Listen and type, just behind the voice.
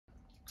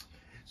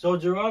So,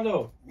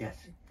 Gerardo. Yes.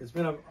 It's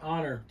been an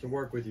honor to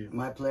work with you.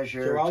 My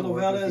pleasure. Gerardo to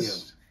work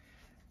Velez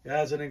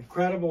has an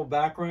incredible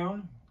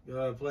background.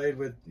 Played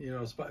with,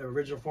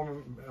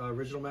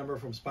 original member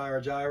from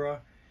Spyro Gyra.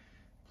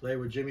 Played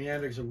with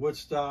JimiHendrix of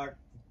Woodstock,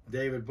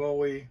 David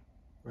Bowie,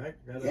 right?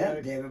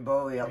 Yeah, David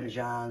Bowie, Elton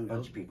John, a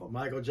bunch of people.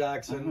 Michael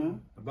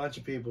Jackson, a bunch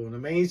of people. An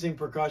amazing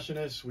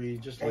percussionist. We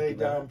just laid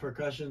down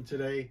percussion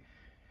today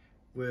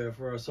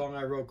for a song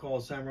I wrote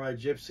called Samurai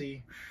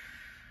Gypsy.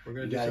 We're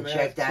gonna You gotta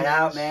check that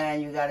out,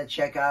 man. You gotta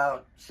check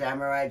out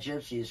Samurai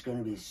Gypsy. It's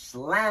gonna be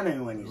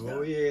slamming when he's done.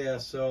 Oh yeah.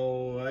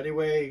 So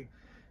anyway,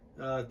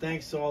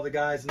 thanks to all the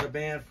guys in the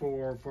band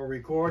for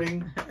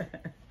recording.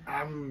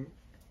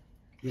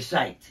 You're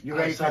psyched. You're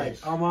ready for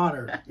this. I'm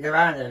honored. You're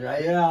honored,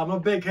 right? Yeah, I'm a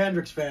big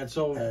Hendrix fan,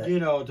 so to be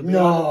honest.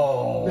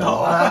 No.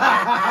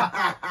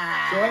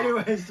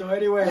 So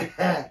anyway,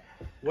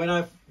 when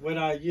I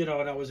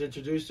was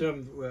introduced to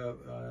him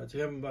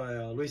by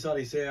Luis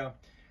Alicea,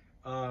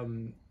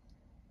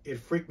 it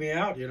freaked me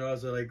out,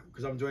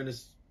 because I'm doing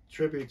this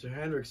tribute to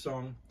Hendrix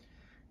song,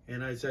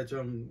 and I said to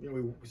him,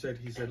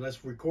 he said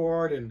let's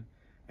record, and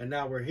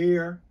now we're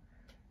here,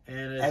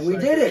 and we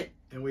did it.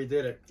 And we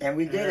did it. And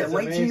we did it.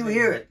 Wait till you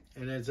hear it.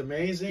 And it's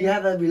amazing. You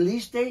have a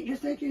release date you're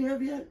thinking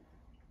of yet?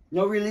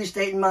 No release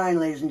date in mind,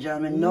 ladies and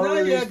gentlemen. No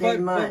release date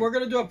in mind. But we're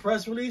going to do a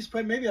press release,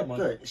 maybe a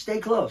month. Good. Stay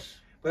close.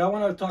 But I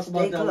want to talk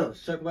about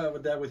close. Talk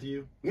about that with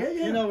you.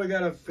 Yeah. We got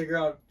to figure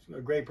out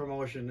a great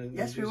promotion and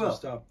yes, do we some will.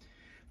 stuff.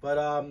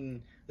 But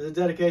there's a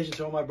dedication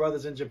to all my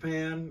brothers in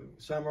Japan.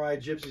 Samurai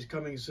Gypsy's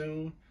coming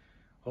soon.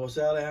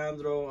 Jose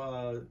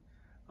Alejandro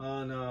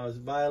on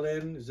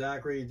violin.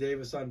 Zachary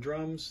Davis on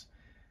drums.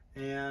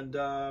 And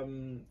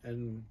Gerardo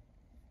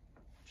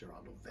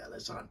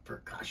Velez on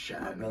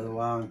percussion. My brother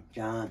Wong,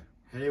 John.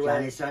 Anyway.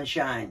 Johnny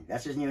Sunshine.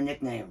 That's his new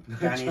nickname.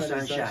 Johnny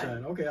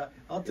Sunshine. Okay,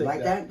 I'll take you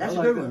like that. That's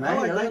a good one,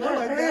 right? I like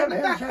that. Yeah,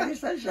 man. Johnny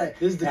Sunshine.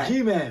 This is the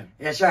G-Man.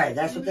 That's right.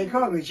 That's what they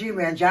call me,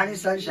 G-Man. Johnny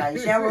Sunshine. You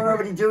see how we're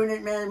already doing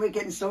it, man? We're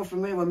getting so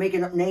familiar. We're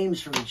making up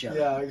names for each other.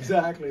 Yeah,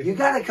 exactly. You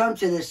got to come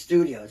to this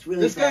studio. It's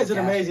really This guy's fantastic.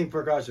 an amazing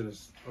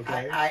percussionist.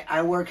 Okay.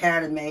 I work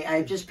hard and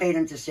I just paid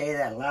him to say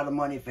that. A lot of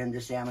money for him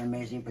to say I'm an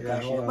amazing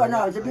percussionist. Yeah, but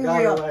no, to be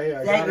real,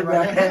 thank you,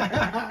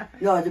 brother.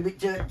 No, to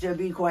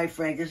be quite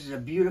frank, this is a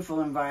beautiful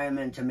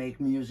environment to make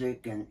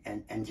music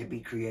and to be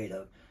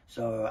creative.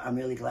 So I'm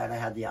really glad I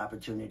had the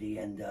opportunity,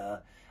 and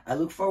I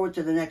look forward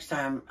to the next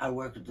time I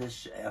work with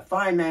this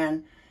fine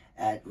man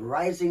at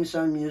Rising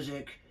Sun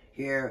Music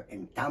here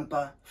in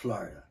Tampa,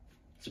 Florida.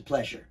 It's a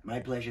pleasure. My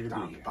pleasure to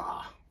be here.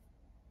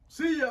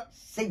 See ya.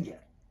 See ya.